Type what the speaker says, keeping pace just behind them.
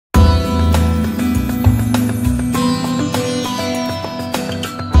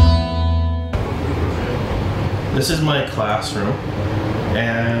This is my classroom,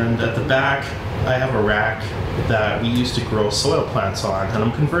 and at the back I have a rack that we used to grow soil plants on, and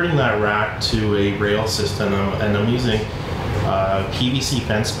I'm converting that rack to a rail system, and I'm using PVC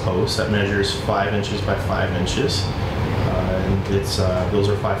fence posts that measures 5 inches by 5 inches, and those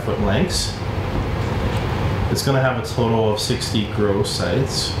are 5-foot lengths. It's going to have a total of 60 grow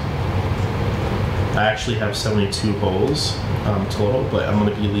sites. I actually have 72 holes total, but I'm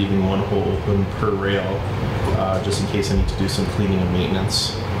going to be leaving 1 hole open per rail just in case I need to do some cleaning and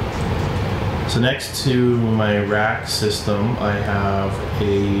maintenance. So next to my rack system, I have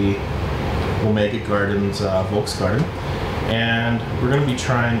a Omega Gardens Volksgarten, and we're going to be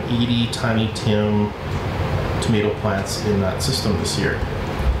trying 80 Tiny Tim tomato plants in that system this year.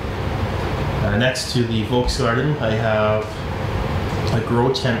 Next to the Volksgarten, I have a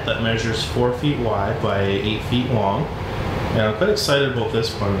grow tent that measures 4 feet wide by 8 feet long. And I'm quite excited about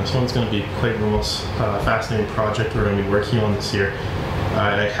this one. This one's going to be quite the most fascinating project we're going to be working on this year.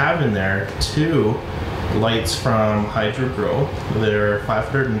 I have in there 2 lights from Hydro. They're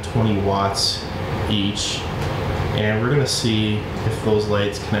 520 watts each, and we're going to see if those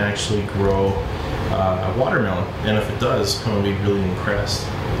lights can actually grow a watermelon, and if it does, I'm going to be really impressed.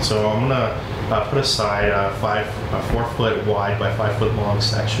 So I'm going to put aside a 4 foot wide by 5 foot long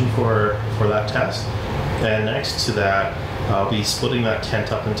section for that test, and next to that I'll be splitting that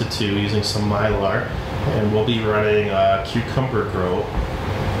tent up into 2 using some mylar, and we'll be running a cucumber grow.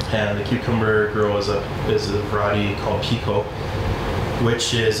 And the cucumber grow is a variety called Pico,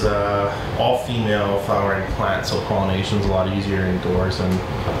 which is all-female flowering plant, so pollination is a lot easier indoors, and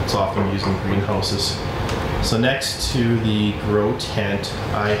it's often used in greenhouses. So next to the grow tent,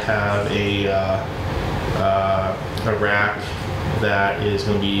 I have a rack that is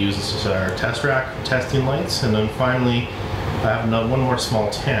going to be used as our test rack for testing lights, and then finally I have one more small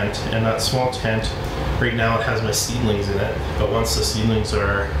tent, and that small tent, right now it has my seedlings in it, but once the seedlings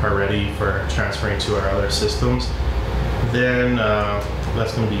are ready for transferring to our other systems, then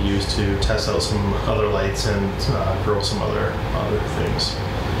that's going to be used to test out some other lights and grow some other things.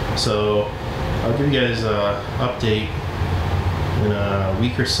 So I'll give you guys an update in a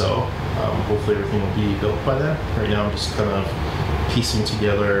week or so. Hopefully everything will be built by then. Right now I'm just kind of piecing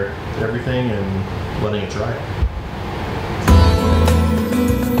together everything and letting it dry.